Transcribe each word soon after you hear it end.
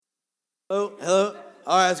Oh, hello.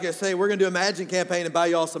 All right, I was going to say, we're going to do a Imagine campaign and buy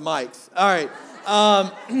you all some mics. All right.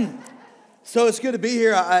 So it's good to be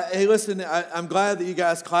here. Hey, listen, I'm glad that you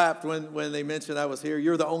guys clapped when they mentioned I was here.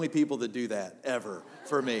 You're the only people that do that ever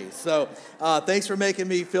for me. So thanks for making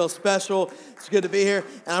me feel special. It's good to be here.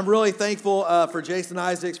 And I'm really thankful for Jason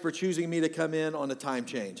Isaacs for choosing me to come in on a time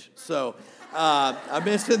change. So I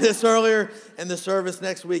mentioned this earlier in the service.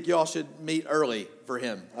 Next week, y'all should meet early for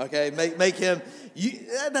him, okay? Make him,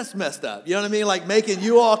 that's messed up. You know what I mean? Like making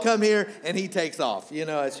you all come here and he takes off. You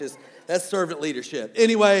know, it's just, that's servant leadership.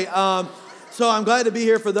 Anyway, so I'm glad to be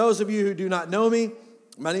here. For those of you who do not know me,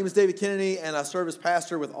 my name is David Kennedy, and I serve as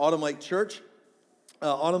pastor with Autumn Lake Church.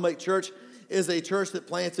 Autumn Lake Church is a church that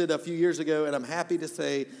planted a few years ago, and I'm happy to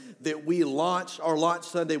say that we launched, our launch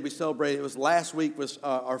Sunday we celebrated, it was last week, was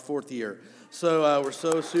our 4th year. So we're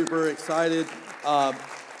so super excited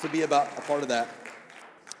to be a part of that.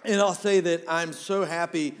 And I'll say that I'm so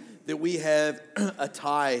happy that we have a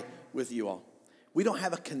tie with you all. We don't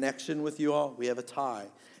have a connection with you all, we have a tie.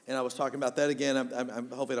 And I was talking about that again. I'm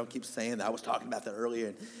hopefully I don't keep saying that. I was talking about that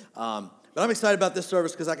earlier. But I'm excited about this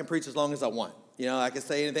service because I can preach as long as I want. You know, I can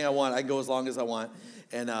say anything I want. I can go as long as I want.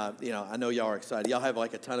 And, I know y'all are excited. Y'all have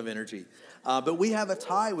like a ton of energy. But we have a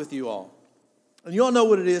tie with you all. And you all know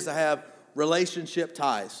what it is to have relationship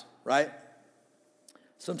ties, right?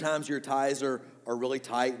 Sometimes your ties are really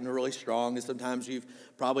tight and really strong. And sometimes you've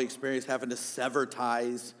probably experienced having to sever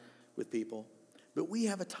ties with people. But we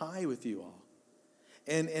have a tie with you all.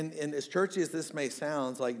 And as churchy as this may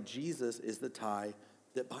sound, like Jesus is the tie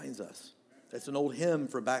that binds us. That's an old hymn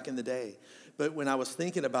from back in the day. But when I was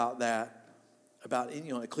thinking about that,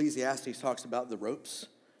 Ecclesiastes talks about the ropes.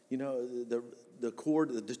 You know, the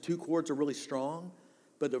cord, the 2 cords are really strong,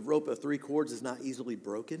 but the rope of 3 cords is not easily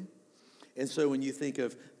broken. And so when you think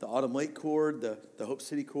of the Autumn Lake cord, the Hope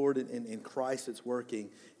City cord, and in Christ it's working,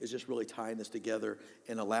 is just really tying us together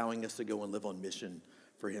and allowing us to go and live on mission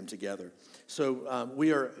for him together. So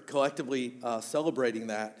we are collectively celebrating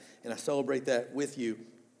that, and I celebrate that with you.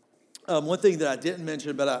 One thing that I didn't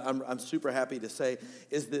mention, but I'm super happy to say,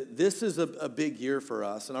 is that this is a big year for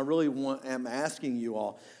us, and I really am asking you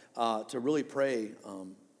all to really pray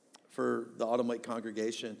for the Autumn Lake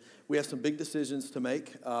congregation. We have some big decisions to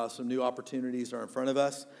make. Some new opportunities are in front of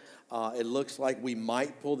us. It looks like we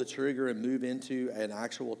might pull the trigger and move into an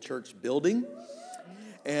actual church building.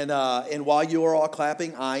 And while you are all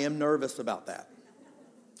clapping, I am nervous about that.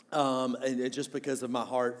 And just because of my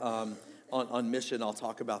heart on mission, I'll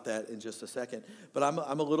talk about that in just a second. But I'm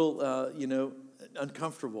a little,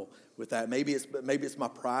 uncomfortable with that. Maybe it's my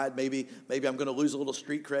pride. Maybe I'm going to lose a little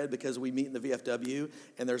street cred because we meet in the VFW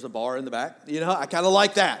and there's a bar in the back. You know, I kind of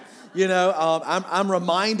like that. You know, I'm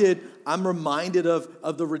reminded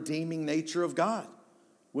of the redeeming nature of God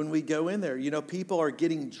when we go in there. You know, people are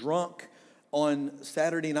getting drunk on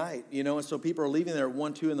Saturday night, and so people are leaving there at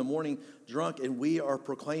 1, 2 in the morning drunk, and we are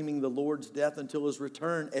proclaiming the Lord's death until his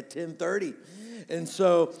return at 10:30. And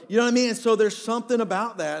so, you know what I mean? And so there's something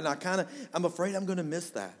about that, and I'm afraid I'm going to miss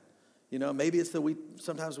that. You know, maybe it's that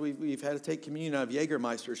sometimes we've had to take communion out of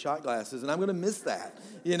Jägermeister shot glasses, and I'm going to miss that.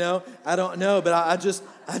 You know, I don't know, but I just,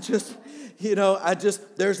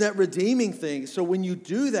 there's that redeeming thing. So when you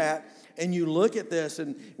do that, and you look at this,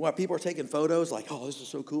 and while people are taking photos, like, oh, this is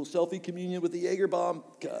so cool, selfie communion with the Jaeger bomb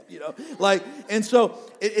cup, and so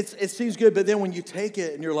it seems good, but then when you take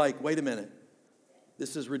it and you're like, wait a minute,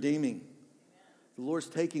 this is redeeming. The Lord's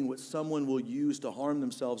taking what someone will use to harm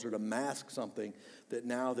themselves or to mask something, that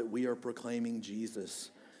now that we are proclaiming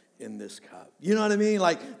Jesus in this cup. You know what I mean?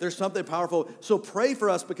 Like, there's something powerful. So pray for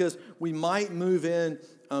us because we might move in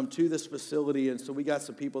to this facility. And so we got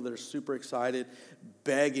some people that are super excited,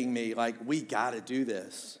 begging me, like, we got to do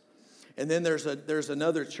this. And then there's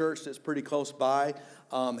another church that's pretty close by,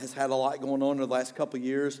 has had a lot going on in the last couple of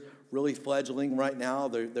years, really fledgling right now.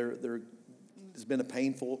 It's been a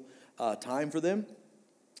painful time for them.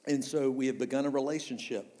 And so we have begun a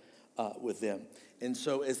relationship with them. And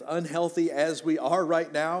so as unhealthy as we are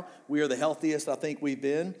right now, we are the healthiest I think we've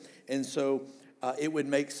been. And so it would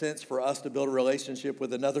make sense for us to build a relationship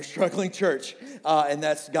with another struggling church. And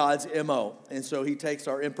that's God's MO. And so he takes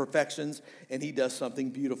our imperfections and he does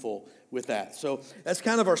something beautiful with that. So that's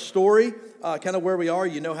kind of our story, kind of where we are.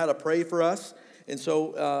 You know how to pray for us. And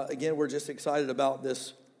so, again, we're just excited about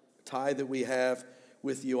this tie that we have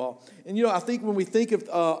with you all. And, I think when we think of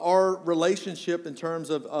our relationship in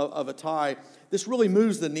terms of a tie, this really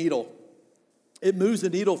moves the needle. It moves the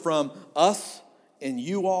needle from us and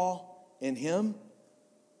you all and him.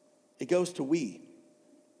 It goes to we. Does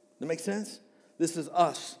that make sense? This is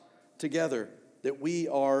us together, that we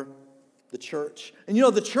are the church. And,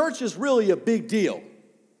 the church is really a big deal.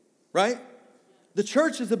 right? The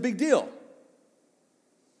church is a big deal.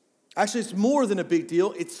 Actually, it's more than a big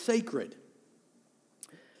deal. It's sacred.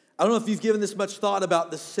 I don't know if you've given this much thought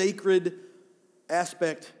about the sacred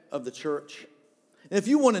aspect of the church. And if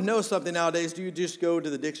you want to know something nowadays, do you just go to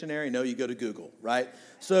the dictionary? No, you go to Google, right?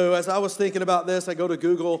 So as I was thinking about this, I go to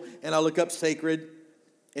Google and I look up sacred,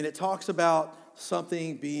 and it talks about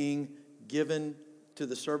something being given to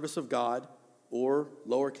the service of God, or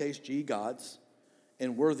lowercase g, gods,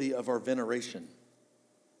 and worthy of our veneration.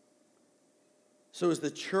 So is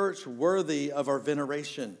the church worthy of our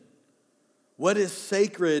veneration? What is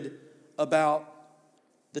sacred about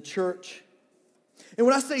the church? And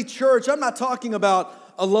when I say church, I'm not talking about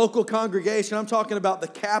a local congregation. I'm talking about the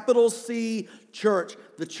capital C church,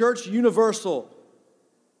 the church universal.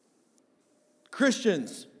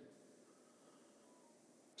 Christians.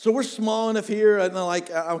 So we're small enough here, and I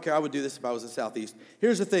don't care, I would do this if I was in Southeast.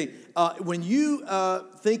 Here's the thing. When you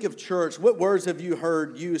think of church, what words have you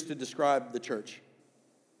heard used to describe the church?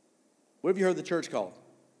 What have you heard the church called?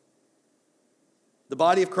 The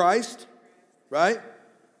body of Christ, right?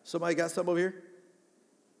 Somebody got something over here?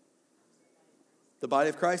 The body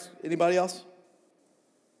of Christ? Anybody else?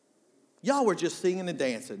 Y'all were just singing and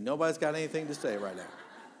dancing. Nobody's got anything to say right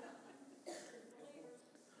now.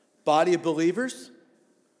 Body of believers.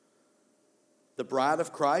 The bride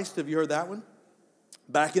of Christ. Have you heard that one?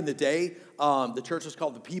 Back in the day, the church was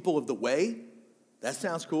called the people of the way. That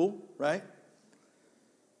sounds cool, right?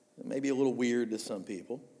 Maybe a little weird to some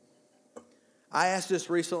people. I asked this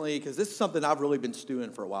recently because this is something I've really been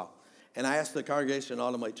stewing for a while. And I asked the congregation at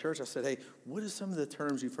Autumn Lake Church, I said, hey, what are some of the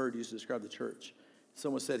terms you've heard used to describe the church?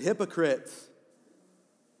 Someone said, hypocrites.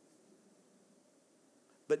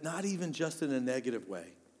 But not even just in a negative way.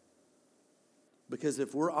 Because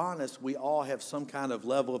if we're honest, we all have some kind of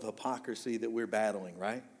level of hypocrisy that we're battling,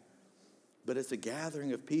 right? But it's a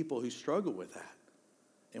gathering of people who struggle with that.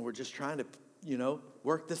 And we're just trying to,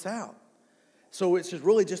 work this out. So it's just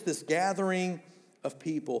really just this gathering of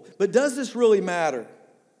people. But does this really matter?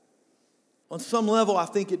 On some level, I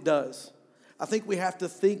think it does. I think we have to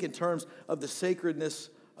think in terms of the sacredness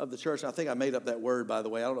of the church. I think I made up that word, by the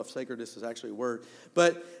way. I don't know if sacredness is actually a word.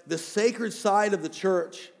 But the sacred side of the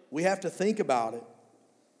church, we have to think about it.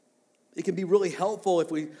 It can be really helpful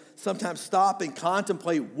if we sometimes stop and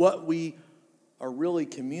contemplate what we are really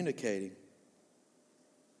communicating.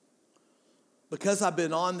 Because I've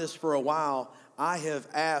been on this for a while, I have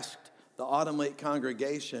asked the Autumn Lake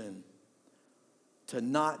congregation to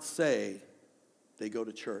not say they go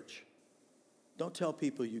to church. Don't tell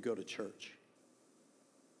people you go to church.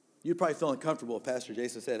 You'd probably feel uncomfortable if Pastor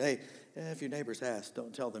Jason said, hey, if your neighbors ask,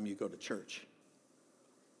 don't tell them you go to church.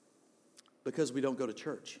 Because we don't go to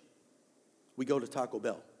church. We go to Taco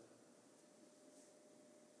Bell.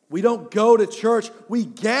 We don't go to church. We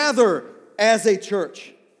gather as a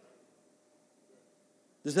church.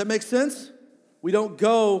 Does that make sense? We don't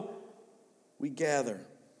go, we gather.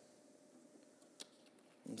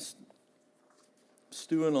 I'm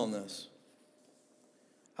stewing on this.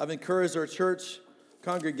 I've encouraged our church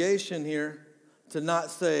congregation here to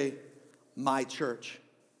not say, my church.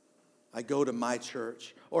 I go to my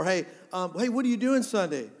church. Or, hey, what are you doing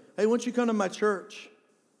Sunday? Hey, why don't you come to my church?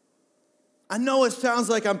 I know it sounds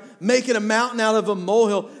like I'm making a mountain out of a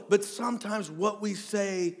molehill, but sometimes what we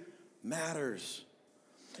say matters.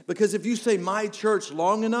 Because if you say my church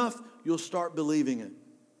long enough, you'll start believing it.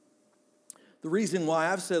 The reason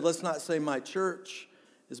why I've said let's not say my church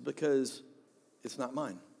is because it's not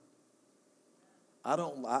mine.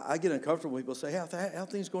 I get uncomfortable when people say, hey, how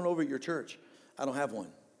things going over at your church? I don't have one.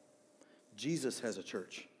 Jesus has a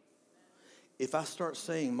church. If I start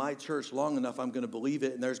saying my church long enough, I'm going to believe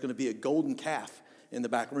it, and there's going to be a golden calf in the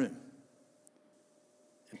back room.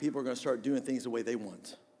 And people are going to start doing things the way they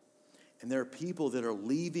want. And there are people that are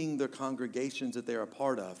leaving their congregations that they're a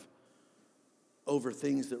part of over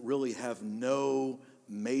things that really have no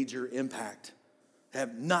major impact,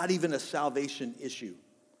 have not even a salvation issue.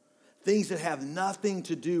 Things that have nothing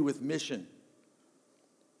to do with mission.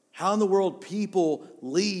 How in the world people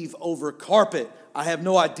leave over carpet, I have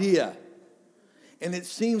no idea. And it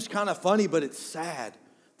seems kind of funny, but it's sad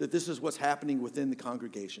that this is what's happening within the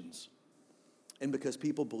congregations. And because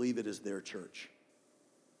people believe it is their church.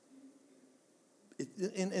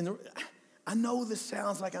 And I know this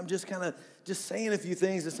sounds like I'm just saying a few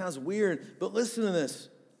things. It sounds weird, but listen to this.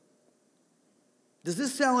 Does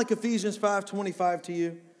this sound like Ephesians 5:25 to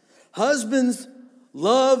you? Husbands,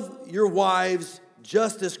 love your wives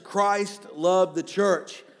just as Christ loved the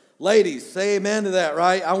church. Ladies, say amen to that,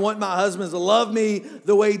 right? I want my husbands to love me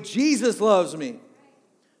the way Jesus loves me.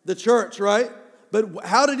 The church, right? But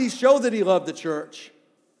how did he show that he loved the church?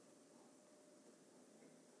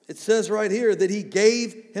 It says right here that he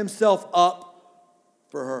gave himself up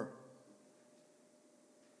for her.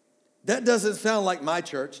 That doesn't sound like my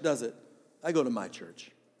church, does it? I go to my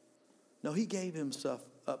church. No, he gave himself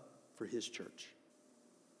up for his church.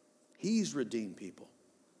 He's redeemed people,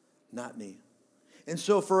 not me. And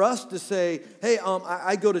so for us to say, hey,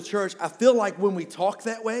 I go to church, I feel like when we talk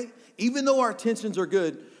that way, even though our intentions are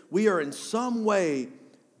good, we are in some way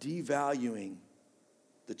devaluing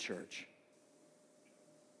the church.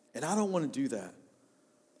 And I don't want to do that.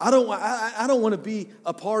 I don't want to be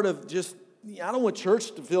a part of just, I don't want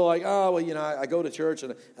church to feel like, oh, well, I go to church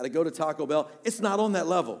and I go to Taco Bell. It's not on that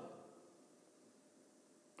level.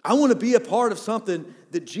 I want to be a part of something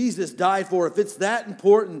that Jesus died for. If it's that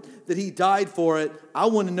important that he died for it, I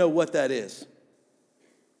want to know what that is.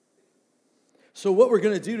 So what we're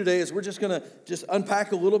going to do today is we're just going to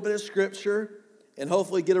unpack a little bit of scripture and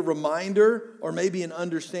hopefully get a reminder or maybe an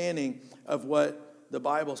understanding of what the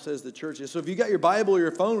Bible says the church is. So if you got your Bible or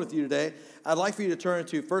your phone with you today, I'd like for you to turn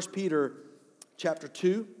to 1 Peter chapter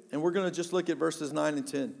 2, and we're going to just look at verses 9 and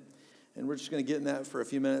 10. And we're just going to get in that for a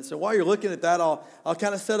few minutes. So while you're looking at that, I'll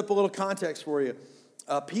kind of set up a little context for you.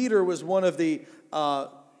 Peter was one of the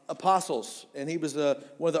apostles, and he was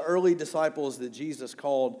one of the early disciples that Jesus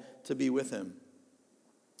called to be with him.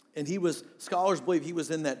 And scholars believe he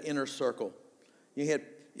was in that inner circle. You had,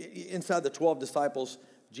 inside the 12 disciples,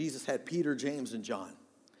 Jesus had Peter, James, and John.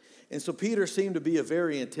 And so Peter seemed to be a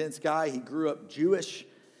very intense guy. He grew up Jewish,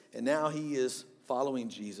 and now he is following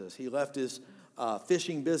Jesus. He left his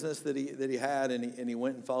fishing business that he had, and he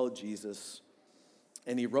went and followed Jesus.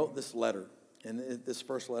 And he wrote this letter. And this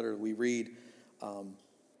first letter we read that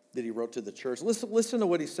he wrote to the church. Listen to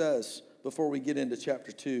what he says before we get into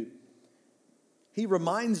chapter 2. He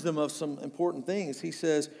reminds them of some important things. He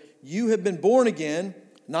says, you have been born again,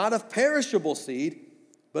 not of perishable seed,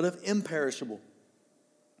 but of imperishable,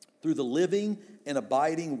 through the living and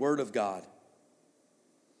abiding word of God.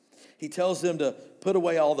 He tells them to put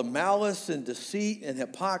away all the malice and deceit and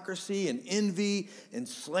hypocrisy and envy and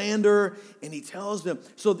slander. And he tells them,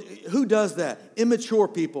 so who does that? Immature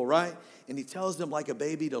people, right? And he tells them like a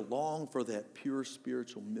baby to long for that pure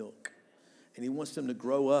spiritual milk. And he wants them to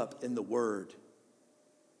grow up in the word.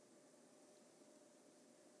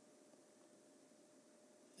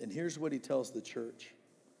 And here's what he tells the church.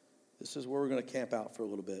 This is where we're going to camp out for a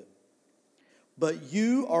little bit. But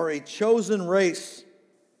you are a chosen race,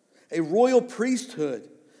 a royal priesthood,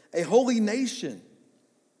 a holy nation,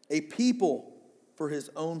 a people for his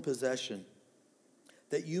own possession,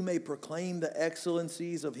 that you may proclaim the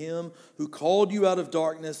excellencies of him who called you out of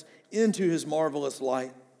darkness into his marvelous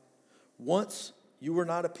light. Once you were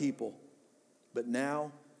not a people, but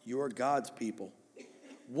now you are God's people.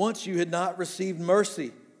 Once you had not received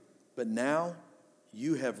mercy, but now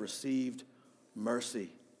you have received mercy.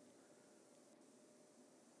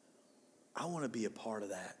 I want to be a part of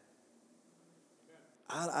that.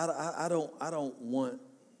 I don't want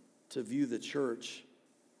to view the church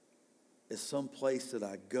as some place that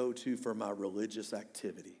I go to for my religious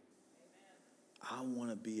activity. I want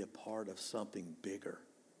to be a part of something bigger.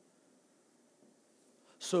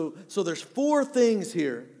 So there's 4 things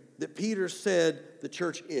here that Peter said the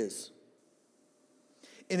church is.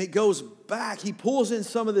 And it goes back. He pulls in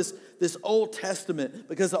some of this Old Testament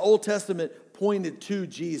because the Old Testament pointed to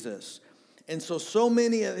Jesus. And so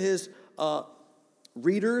many of his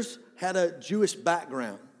readers had a Jewish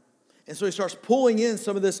background. And so he starts pulling in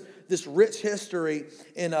some of this rich history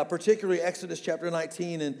in particularly Exodus chapter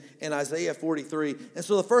 19 and Isaiah 43. And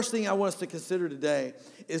so the first thing I want us to consider today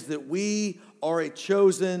is that we are a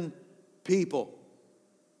chosen people.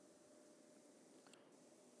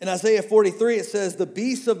 In Isaiah 43, it says, the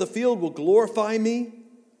beasts of the field will glorify me,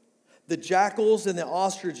 the jackals and the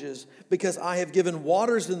ostriches, because I have given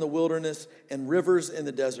waters in the wilderness and rivers in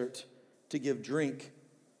the desert to give drink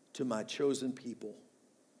to my chosen people.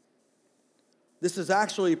 This is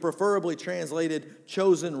actually preferably translated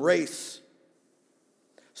chosen race.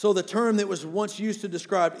 So the term that was once used to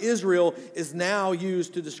describe Israel is now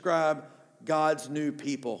used to describe God's new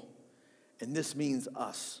people. And this means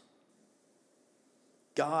us.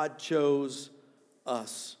 God chose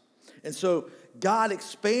us. And so God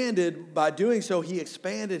expanded, by doing so, he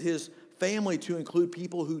expanded his family to include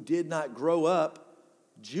people who did not grow up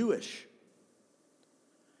Jewish.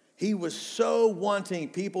 He was so wanting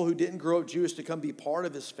people who didn't grow up Jewish to come be part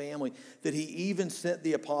of his family that he even sent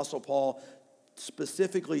the Apostle Paul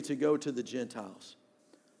specifically to go to the Gentiles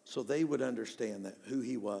so they would understand that who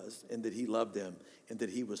he was and that he loved them and that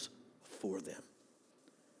he was for them.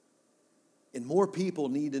 And more people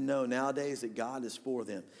need to know nowadays that God is for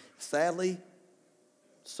them. Sadly,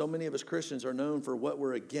 So many of us Christians are known for what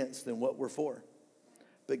we're against and what we're for.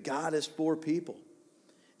 But God is for people,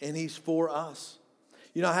 and he's for us.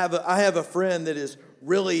 You know, I have a friend that is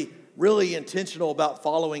really, really intentional about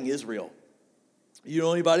following Israel. You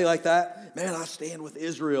know anybody like that? Man, I stand with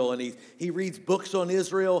Israel, and he reads books on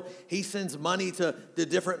Israel. He sends money to the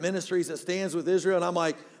different ministries that stands with Israel, and I'm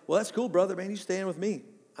like, well, that's cool, brother, man. You stand with me.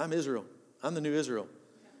 I'm Israel. I'm the new Israel.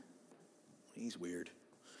 He's weird,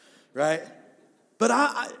 right? But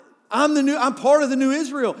I'm part of the new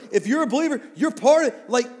Israel. If you're a believer, you're part of,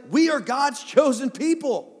 like, we are God's chosen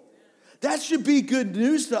people. That should be good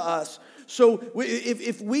news to us. So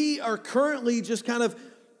if we are currently just kind of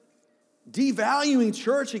devaluing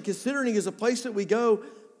church and considering it as a place that we go,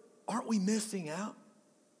 aren't we missing out?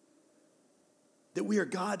 That we are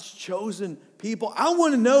God's chosen people. I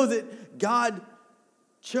want to know that God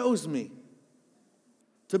chose me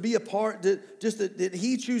to be a part, that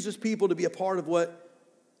he chooses people to be a part of what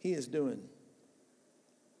he is doing.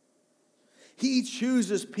 He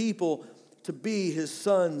chooses people to be his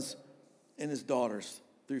sons and his daughters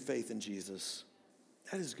through faith in Jesus.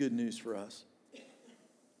 That is good news for us.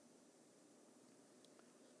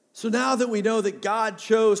 So now that we know that God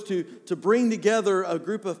chose to bring together a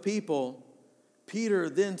group of people, Peter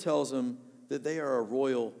then tells them that they are a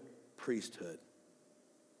royal priesthood.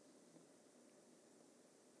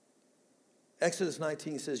 Exodus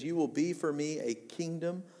 19 says, "You will be for me a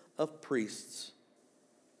kingdom of priests."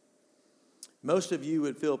 Most of you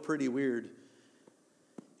would feel pretty weird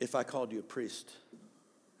if I called you a priest.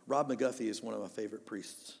 Rob McGuffey is one of my favorite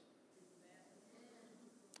priests.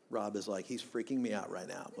 Rob is like, he's freaking me out right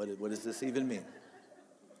now. What does this even mean?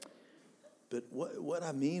 But what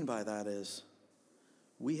I mean by that is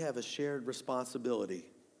we have a shared responsibility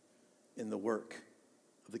in the work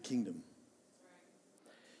of the kingdom.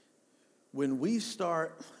 When we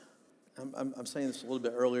start, I'm saying this a little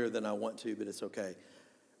bit earlier than I want to, but it's okay.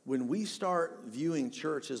 When we start viewing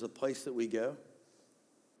church as a place that we go,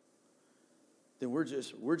 then we're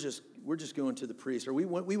just going to the priest, or we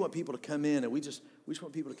want people to come in, and we just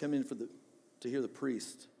want people to come in to hear the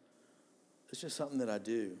priest. It's just something that I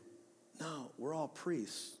do. No, we're all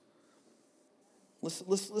priests.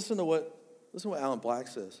 Listen to what Alan Black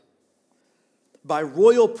says. By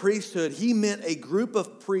royal priesthood, he meant a group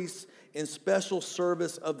of priests in special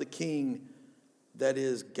service of the king, that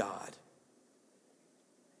is God.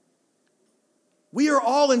 We are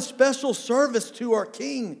all in special service to our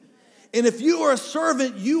king. And if you are a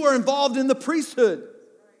servant, you are involved in the priesthood.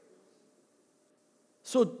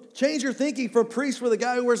 So change your thinking from priest with a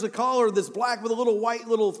guy who wears a collar that's black with a little white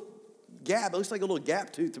little gap. It looks like a little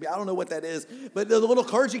gap tooth to me. I don't know what that is. But the little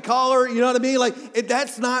clergy collar, you know what I mean?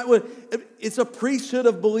 That's not what, it's a priesthood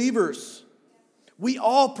of believers. We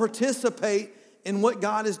all participate in what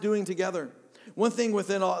God is doing together. One thing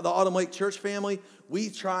within the Autumn Lake Church family, we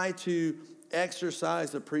try to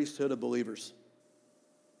exercise the priesthood of believers.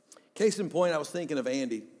 Case in point, I was thinking of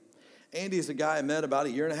Andy. Andy is a guy I met about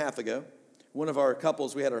 1.5 years ago. One of our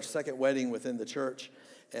couples, we had our second wedding within the church.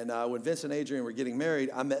 And when Vince and Adrian were getting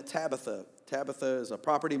married, I met Tabitha. Tabitha is a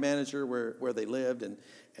property manager where they lived, and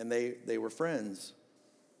they were friends.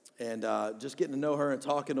 And just getting to know her and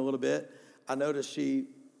talking a little bit, I noticed she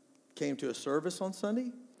came to a service on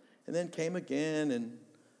Sunday and then came again and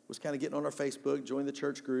was kind of getting on our Facebook, joined the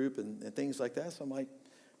church group and things like that. So I'm like,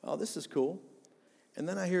 oh, this is cool. And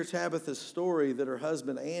then I hear Tabitha's story that her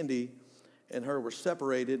husband, Andy, and her were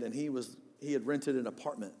separated, and he had rented an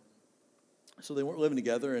apartment. So they weren't living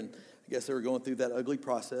together, and I guess they were going through that ugly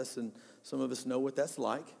process, and some of us know what that's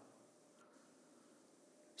like.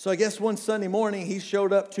 So I guess one Sunday morning, he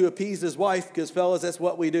showed up to appease his wife, because, fellas, that's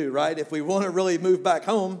what we do, right? If we want to really move back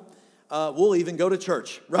home, we'll even go to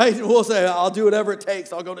church, right? We'll say, I'll do whatever it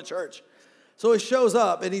takes. I'll go to church. So he shows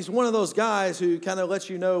up, and he's one of those guys who kind of lets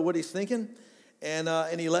you know what he's thinking,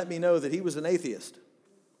 and he let me know that he was an atheist.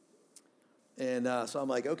 And so I'm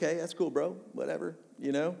like, okay, that's cool, bro, whatever,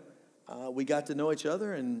 you know. We got to know each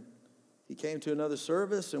other, and he came to another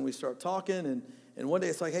service, and we start talking, and one day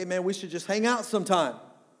it's like, hey, man, we should just hang out sometime.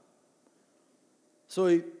 So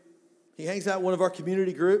he hangs out in one of our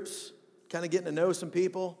community groups, kind of getting to know some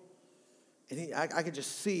people, and I could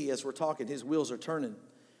just see as we're talking, his wheels are turning.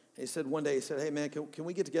 And he said one day, he said, hey, man, can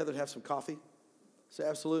we get together and have some coffee? I said,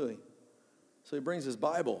 absolutely. So he brings his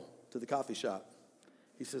Bible to the coffee shop.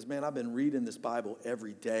 He says, man, I've been reading this Bible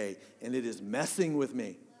every day, and it is messing with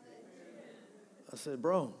me. I said,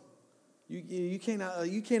 bro, you can't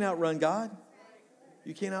outrun God.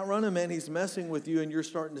 You can't outrun him, man. He's messing with you, and you're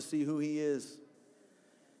starting to see who he is.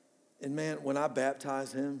 And, man, when I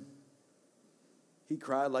baptized him, he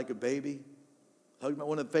cried like a baby.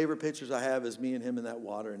 One of the favorite pictures I have is me and him in that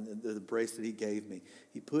water and the embrace that he gave me.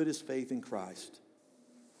 He put his faith in Christ.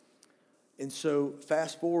 And so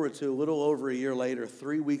fast forward to a little over a year later,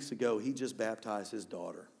 3 weeks ago, he just baptized his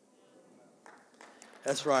daughter.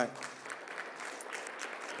 That's right.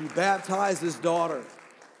 He baptized his daughter.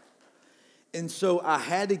 And so I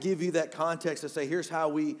had to give you that context to say, here's how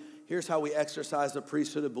we exercise the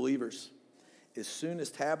priesthood of believers. As soon as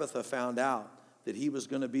Tabitha found out that he was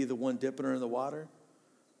going to be the one dipping her in the water,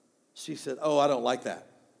 she said, oh, I don't like that.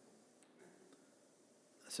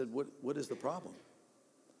 I said, what is the problem?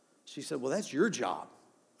 She said, well, that's your job.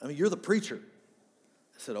 I mean, you're the preacher.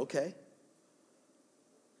 I said, okay.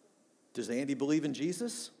 Does Andy believe in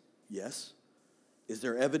Jesus? Yes. Is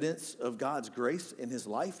there evidence of God's grace in his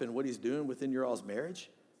life and what he's doing within your all's marriage?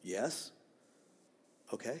 Yes.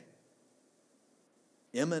 Okay.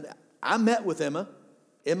 I met with Emma.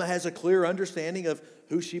 Emma has a clear understanding of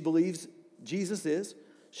who she believes Jesus is.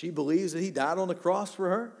 She believes that he died on the cross for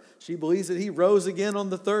her. She believes that he rose again on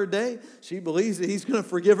the third day. She believes that he's going to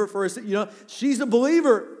forgive her for her sin. You know, she's a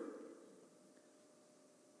believer.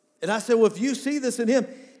 And I said, well, if you see this in him,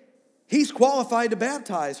 he's qualified to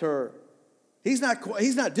baptize her. He's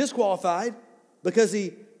not disqualified because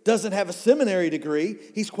he doesn't have a seminary degree.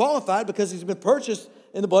 He's qualified because he's been purchased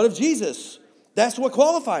in the blood of Jesus. That's what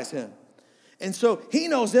qualifies him. And so he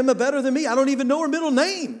knows Emma better than me. I don't even know her middle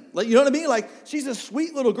name. Like, you know what I mean? Like, she's a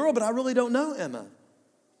sweet little girl, but I really don't know Emma.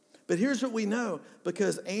 But here's what we know.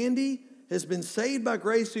 Because Andy has been saved by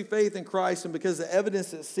grace through faith in Christ, and because the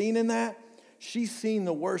evidence that's seen in that, she's seen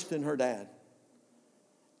the worst in her dad.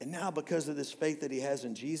 And now because of this faith that he has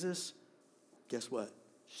in Jesus, guess what?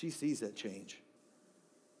 She sees that change.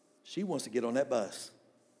 She wants to get on that bus.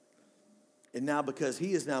 And now because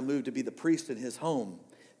he is now moved to be the priest in his home,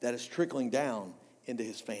 that is trickling down into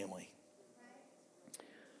his family.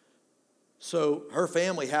 So her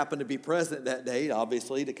family happened to be present that day,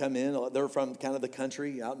 obviously, to come in. They're from kind of the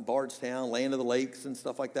country out in Bardstown, land of the lakes and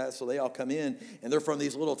stuff like that. So they all come in, and they're from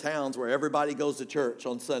these little towns where everybody goes to church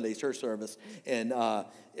on Sunday, church service, and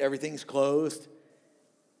everything's closed.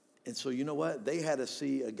 And so you know what? They had to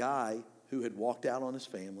see a guy who had walked out on his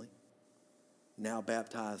family now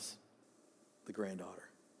baptize the granddaughter.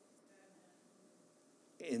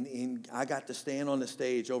 And I got to stand on the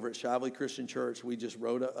stage over at Shively Christian Church. We just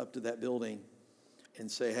rode up to that building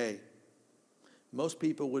and say, hey, most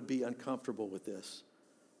people would be uncomfortable with this,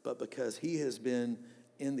 but because he has been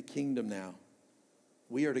in the kingdom now,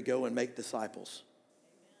 we are to go and make disciples.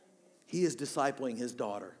 He is discipling his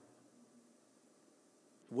daughter.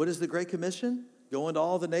 What is the Great Commission? Go into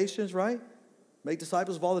all the nations, right? Make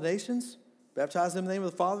disciples of all the nations. Baptize them in the name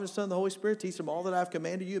of the Father, the Son, and the Holy Spirit. Teach them all that I have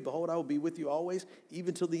commanded you. Behold, I will be with you always,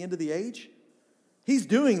 even till the end of the age. He's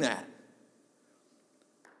doing that.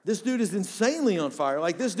 This dude is insanely on fire.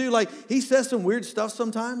 Like this dude, he says some weird stuff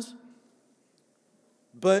sometimes.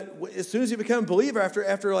 But as soon as you become a believer,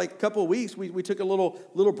 after like a couple of weeks, we took a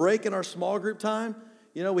little break in our small group time.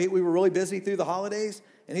 You know, we were really busy through the holidays.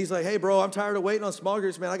 And he's like, hey, bro, I'm tired of waiting on small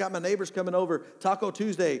groups, man. I got my neighbors coming over Taco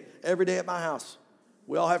Tuesday every day at my house.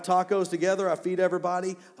 We all have tacos together. I feed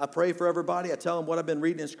everybody. I pray for everybody. I tell them what I've been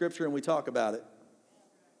reading in Scripture, and we talk about it.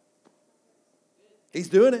 He's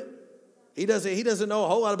doing it. He doesn't know a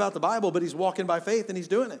whole lot about the Bible, but he's walking by faith, and he's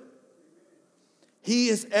doing it. He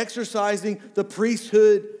is exercising the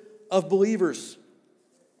priesthood of believers.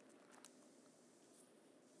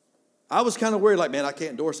 I was kind of worried, like, man, I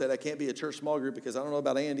can't endorse that. I can't be a church small group because I don't know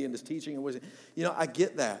about Andy and his teaching. And wisdom. You know, I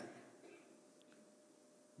get that.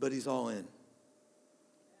 But he's all in.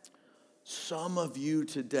 Some of you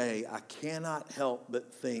today, I cannot help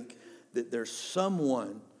but think that there's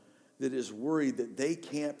someone that is worried that they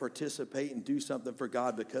can't participate and do something for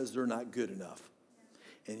God because they're not good enough.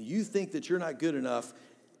 And you think that you're not good enough,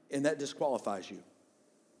 and that disqualifies you.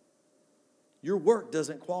 Your work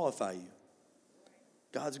doesn't qualify you.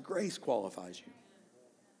 God's grace qualifies you.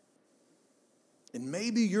 And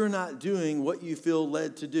maybe you're not doing what you feel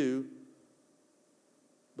led to do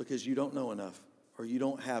because you don't know enough, or you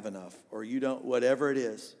don't have enough, or you don't, whatever it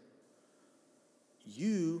is.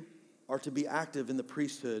 You are to be active in the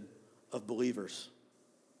priesthood of believers.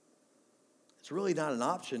 It's really not an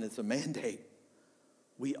option, it's a mandate.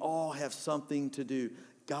 We all have something to do.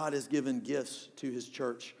 God has given gifts to his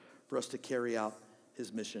church for us to carry out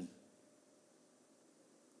his mission.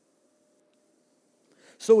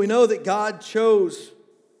 So we know that God chose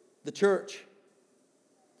the church.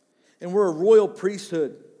 And we're a royal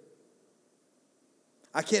priesthood.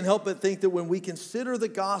 I can't help but think that when we consider the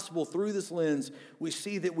gospel through this lens, we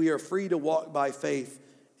see that we are free to walk by faith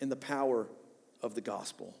in the power of the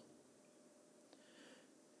gospel.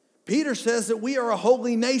 Peter says that we are a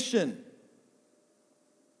holy nation.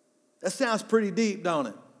 That sounds pretty deep, don't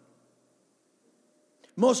it?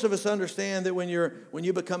 Most of us understand that when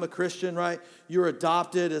you become a Christian, right, you're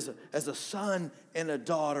adopted as a son and a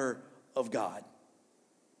daughter of God.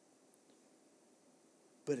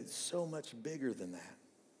 But it's so much bigger than that.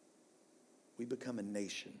 We become a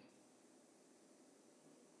nation.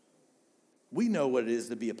 We know what it is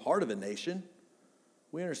to be a part of a nation.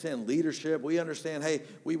 We understand leadership. We understand, hey,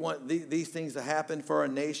 we want these things to happen for our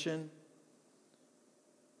nation.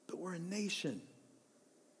 But we're a nation.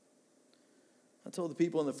 I told the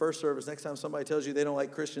people in the first service, next time somebody tells you they don't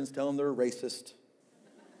like Christians, tell them they're a racist.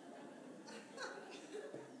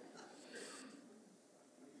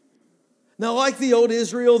 Now, like the old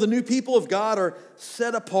Israel, the new people of God are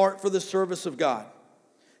set apart for the service of God.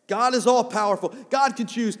 God is all powerful. God can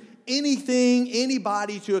choose anything,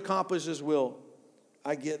 anybody to accomplish His will.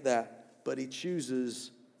 I get that. But He chooses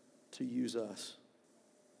to use us.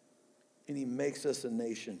 And He makes us a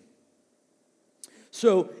nation.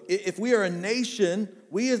 So if we are a nation,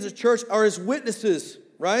 we as a church are His witnesses,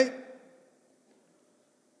 right?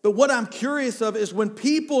 But what I'm curious of is when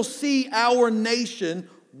people see our nation,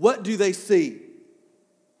 what do they see?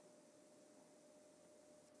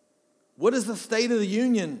 What is the state of the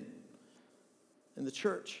union in the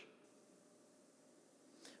church?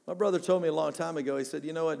 My brother told me a long time ago, he said,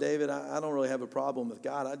 you know what, David, I don't really have a problem with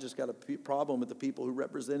God. I just got a problem with the people who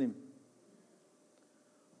represent Him.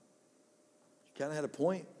 He kind of had a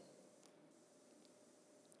point.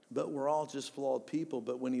 But we're all just flawed people.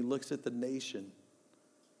 But when he looks at the nation,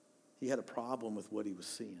 he had a problem with what he was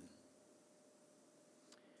seeing.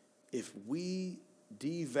 If we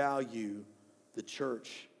devalue the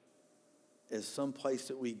church as some place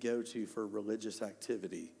that we go to for religious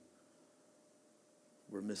activity,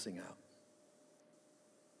 we're missing out.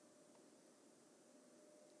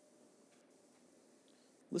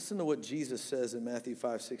 Listen to what Jesus says in Matthew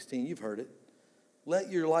 5:16. You've heard it.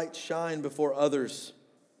 Let your light shine before others,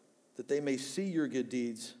 that they may see your good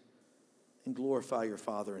deeds and glorify your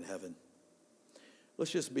Father in heaven.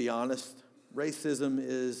 Let's just be honest. Racism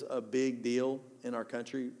is a big deal in our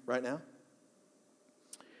country right now.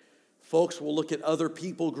 Folks will look at other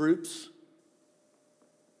people groups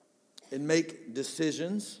and make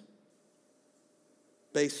decisions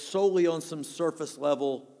based solely on some surface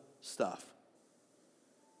level stuff.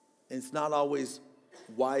 And it's not always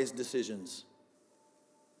wise decisions.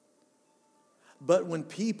 But when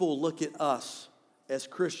people look at us as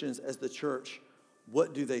Christians, as the church,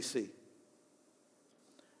 what do they see?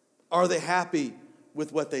 Are they happy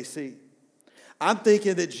with what they see? I'm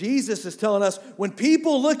thinking that Jesus is telling us when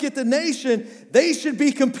people look at the nation, they should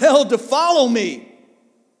be compelled to follow me.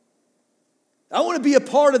 I want to be a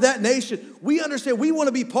part of that nation. We understand we want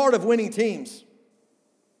to be part of winning teams.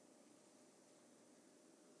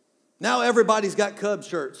 Now everybody's got Cubs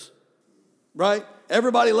shirts, right?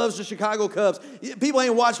 Everybody loves the Chicago Cubs. People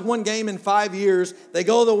ain't watched one game in 5 years. They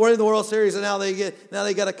go to the World Series and now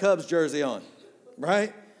they got a Cubs jersey on,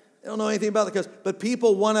 right? They don't know anything about the Cubs. But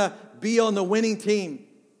people want to be on the winning team.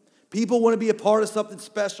 People want to be a part of something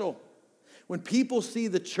special. When people see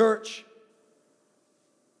the church,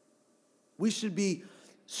 we should be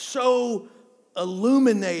so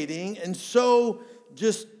illuminating and so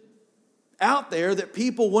just out there that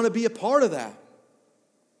people want to be a part of that.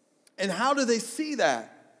 And how do they see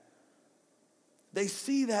that? They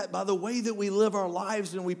see that by the way that we live our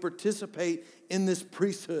lives and we participate in this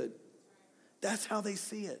priesthood. That's how they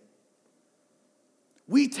see it.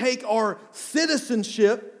 We take our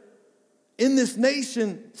citizenship in this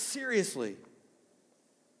nation seriously.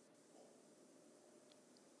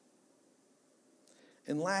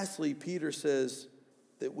 And lastly, Peter says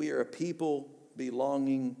that we are a people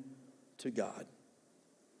belonging to God.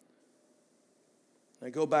 I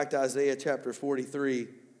go back to Isaiah chapter 43,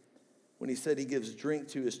 when he said he gives drink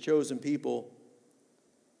to his chosen people.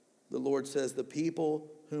 The Lord says, the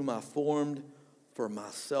people whom I formed for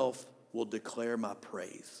myself will declare my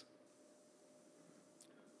praise.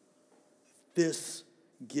 This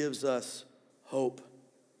gives us hope.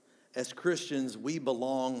 As Christians, we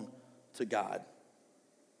belong to God.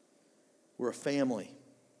 We're a family.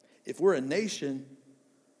 If we're a nation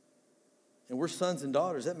and we're sons and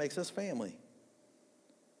daughters, that makes us family.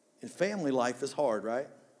 And family life is hard, right?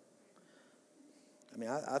 I mean,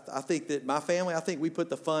 I think that my family, I think we put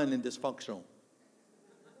the fun in dysfunctional.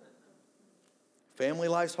 Family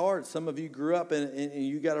life's hard. Some of you grew up and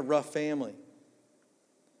you got a rough family.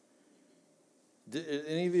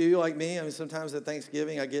 Any of you like me? I mean, sometimes at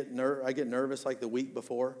Thanksgiving I get nervous like the week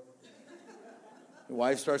before. My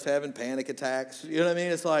wife starts having panic attacks. You know what I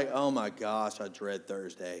mean? It's like, oh my gosh, I dread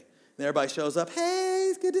Thursday. And everybody shows up, hey,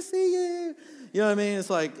 it's good to see you. You know what I mean? It's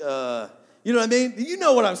like, you know what I mean? You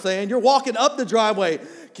know what I'm saying. You're walking up the driveway.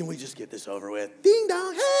 Can we just get this over with? Ding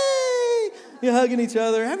dong, hey. You're hugging each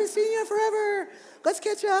other. Haven't seen you in forever. Let's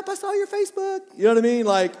catch up. I saw your Facebook. You know what I mean?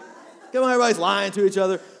 Like, come on, everybody's lying to each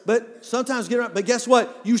other. But sometimes get around. But guess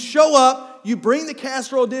what? You show up, you bring the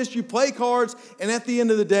casserole dish, you play cards, and at the end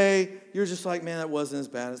of the day, you're just like, man, that wasn't as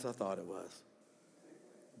bad as I thought it was.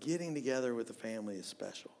 Getting together with the family is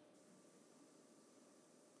special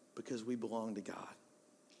because we belong to God.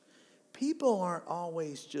 People aren't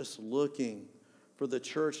always just looking for the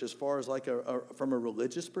church as far as like from a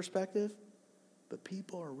religious perspective, but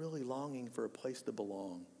people are really longing for a place to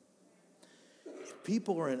belong. If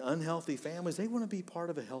people are in unhealthy families, they want to be part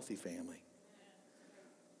of a healthy family.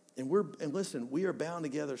 And listen, we are bound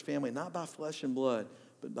together as family, not by flesh and blood,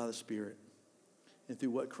 but by the Spirit. And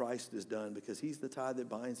through what Christ has done, because he's the tie that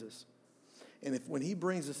binds us. And when he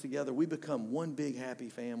brings us together, we become one big happy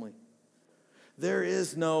family. There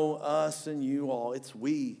is no us and you all, it's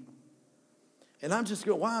we. And I'm just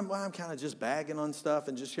going, why I'm kind of just bagging on stuff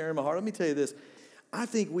and just sharing my heart. Let me tell you this. I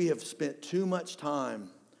think we have spent too much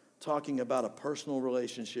time talking about a personal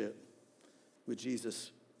relationship with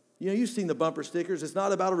Jesus. You know, you've seen the bumper stickers. It's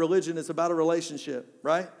not about a religion, it's about a relationship,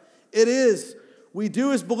 right? It is. We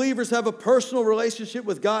do as believers have a personal relationship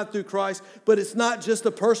with God through Christ, but it's not just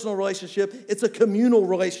a personal relationship, it's a communal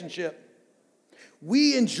relationship.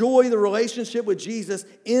 We enjoy the relationship with Jesus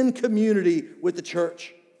in community with the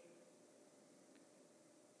church.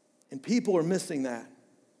 And people are missing that.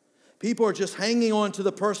 People are just hanging on to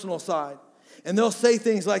the personal side. And they'll say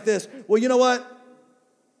things like this, well, you know what?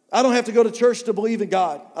 I don't have to go to church to believe in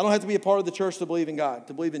God. I don't have to be a part of the church to believe in God,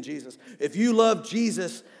 to believe in Jesus. If you love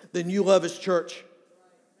Jesus, then you love his church.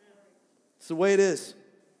 It's the way it is.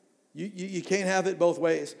 You can't have it both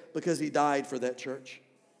ways because he died for that church.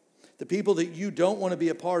 The people that you don't want to be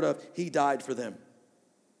a part of, he died for them.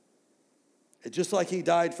 It's just like he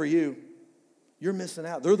died for you. You're missing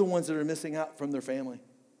out. They're the ones that are missing out from their family.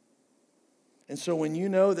 And so when you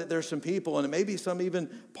know that there's some people, and maybe some even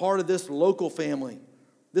part of this local family,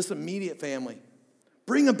 this immediate family,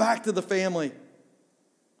 bring them back to the family.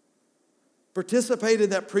 Participate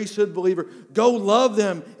in that priesthood believer. Go love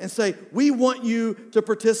them and say, we want you to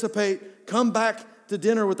participate. Come back to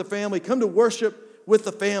dinner with the family. Come to worship with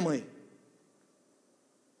the family.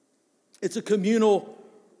 It's a communal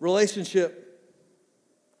relationship.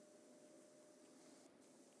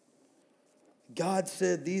 God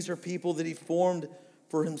said these are people that he formed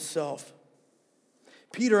for himself.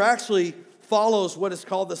 Peter actually follows what is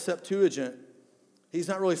called the Septuagint. He's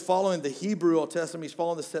not really following the Hebrew Old Testament. He's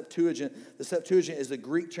following the Septuagint. The Septuagint is the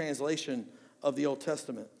Greek translation of the Old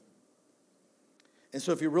Testament. And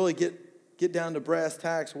so if you really get down to brass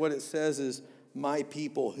tacks, what it says is, my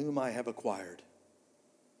people whom I have acquired.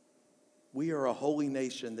 We are a holy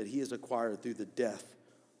nation that he has acquired through the death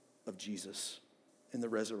of Jesus and the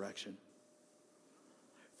resurrection.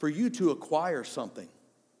 For you to acquire something,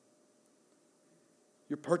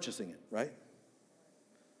 you're purchasing it, right?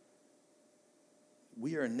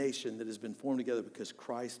 We are a nation that has been formed together because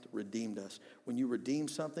Christ redeemed us. When you redeem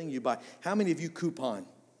something, you buy. How many of you coupon?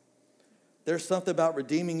 There's something about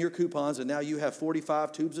redeeming your coupons, and now you have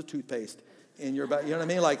 45 tubes of toothpaste in your back. You know what I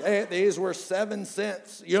mean? Like, hey, these were 7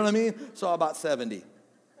 cents. You know what I mean? So I bought 70,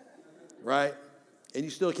 right? And you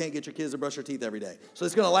still can't get your kids to brush their teeth every day. So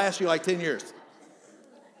it's going to last you like 10 years.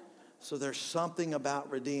 So there's something about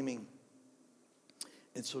redeeming.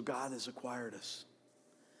 And so God has acquired us.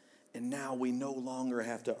 And now we no longer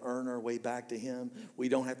have to earn our way back to him. We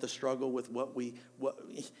don't have to struggle with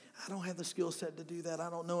I don't have the skill set to do that. I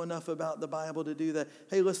don't know enough about the Bible to do that.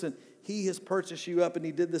 Hey, listen, he has purchased you up, and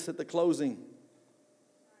he did this at the closing.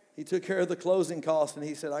 He took care of the closing cost, and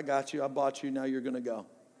he said, I got you, I bought you, now you're going to go.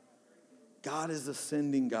 God is a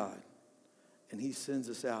sending God, and he sends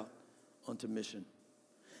us out onto mission.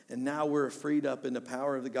 And now we're freed up in the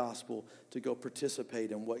power of the gospel to go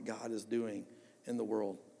participate in what God is doing in the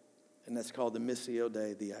world. And that's called the Missio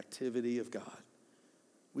Dei, the activity of God.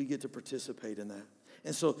 We get to participate in that.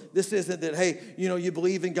 And so this isn't that, hey, you know, you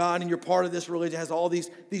believe in God and you're part of this religion, has all these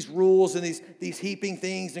rules and these heaping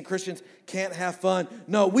things, and Christians can't have fun.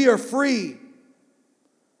 No, we are free.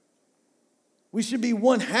 We should be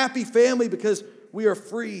one happy family because we are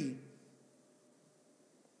free.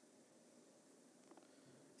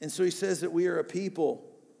 And so he says that we are a people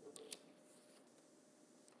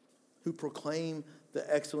who proclaim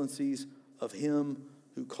the excellencies of him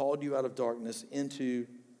who called you out of darkness into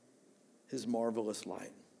his marvelous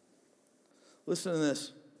light. Listen to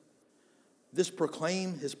this. This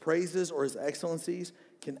proclaim his praises or his excellencies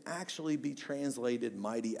can actually be translated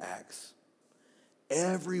mighty acts.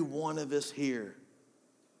 Every one of us here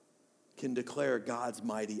can declare God's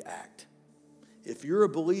mighty act. If you're a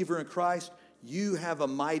believer in Christ, you have a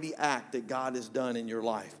mighty act that God has done in your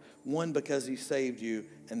life. One, because he saved you,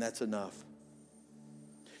 and that's enough.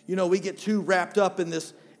 You know, we get too wrapped up in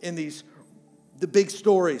the big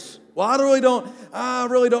stories. Well, I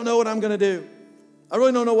really don't know what I'm going to do. I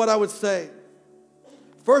really don't know what I would say.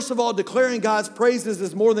 First of all, declaring God's praises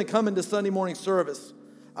is more than coming to Sunday morning service.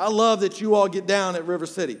 I love that you all get down at River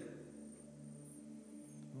City.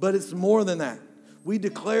 But it's more than that. We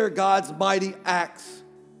declare God's mighty acts.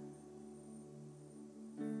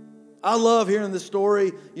 I love hearing this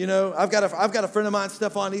story. You know, I've got a friend of mine,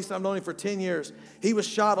 Stefan Easton. I've known him for 10 years. He was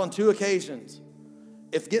shot on 2 occasions.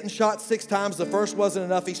 If getting shot 6 times the first wasn't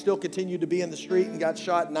enough, he still continued to be in the street and got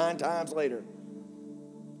shot 9 times later.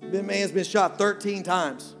 The man's been shot 13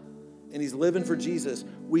 times, and he's living for Jesus.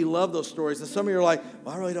 We love those stories. And some of you are like,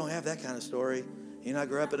 well, I really don't have that kind of story. You know, I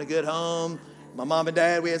grew up in a good home. My mom and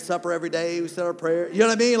dad, we had supper every day. We said our prayer. You know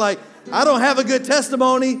what I mean? Like, I don't have a good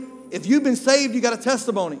testimony. If you've been saved, you got a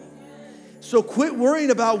testimony. So quit worrying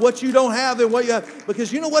about what you don't have and what you have.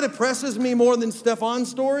 Because you know what impresses me more than Stefan's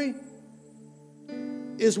story?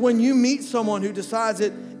 Is when you meet someone who decides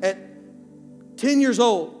at 10 years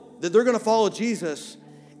old that they're going to follow Jesus,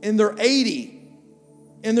 and they're 80,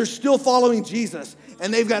 and they're still following Jesus,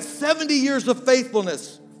 and they've got 70 years of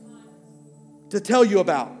faithfulness to tell you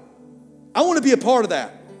about. I want to be a part of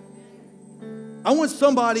that. I want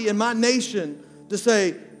somebody in my nation to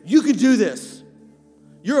say, you can do this.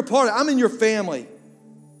 You're a part of it. I'm in your family.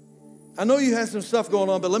 I know you have some stuff going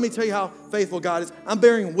on, but let me tell you how faithful God is. I'm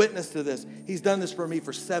bearing witness to this. He's done this for me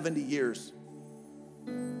for 70 years.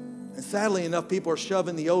 And sadly enough, people are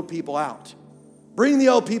shoving the old people out. Bring the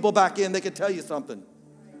old people back in. They can tell you something.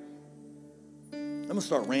 I'm going to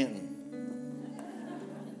start ranting.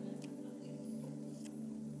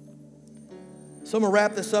 So I'm going to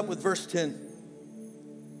wrap this up with verse 10.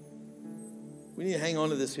 We need to hang on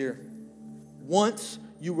to this here. Once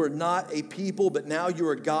you were not a people, but now you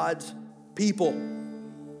are God's people.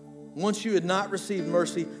 Once you had not received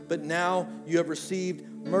mercy, but now you have received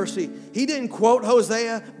mercy. He didn't quote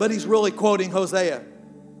Hosea, but he's really quoting Hosea.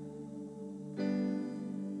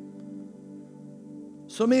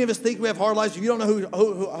 So many of us think we have hard lives. If you don't know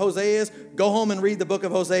who Hosea is, go home and read the book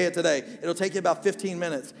of Hosea today. It'll take you about 15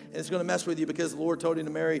 minutes, and it's going to mess with you because the Lord told him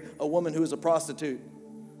to marry a woman who is a prostitute.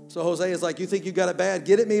 So Hosea is like, you think you got it bad?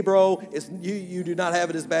 Get at me, bro. You do not have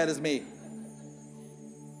it as bad as me.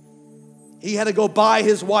 He had to go buy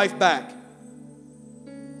his wife back.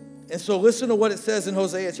 And so listen to what it says in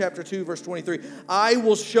Hosea chapter 2, verse 23. I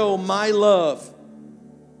will show my love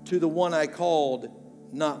to the one I called,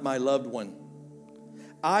 not my loved one.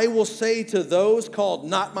 I will say to those called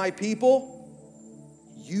not my people,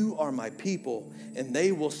 you are my people. And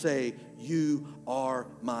they will say, you are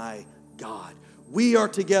my God. We are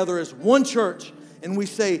together as one church, and we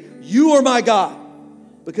say, you are my God,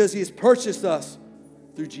 because he has purchased us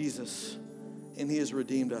through Jesus, and he has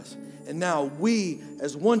redeemed us. And now we,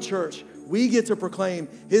 as one church, we get to proclaim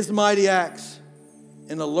his mighty acts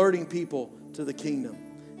and alerting people to the kingdom.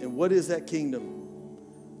 And what is that kingdom?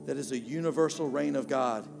 That is a universal reign of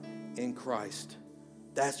God in Christ.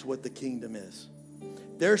 That's what the kingdom is.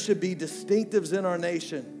 There should be distinctives in our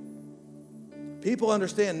nation. People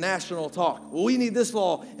understand national talk. Well, we need this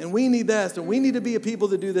law, and we need this, and we need to be a people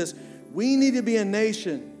that do this. We need to be a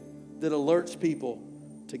nation that alerts people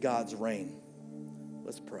to God's reign.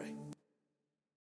 Let's pray.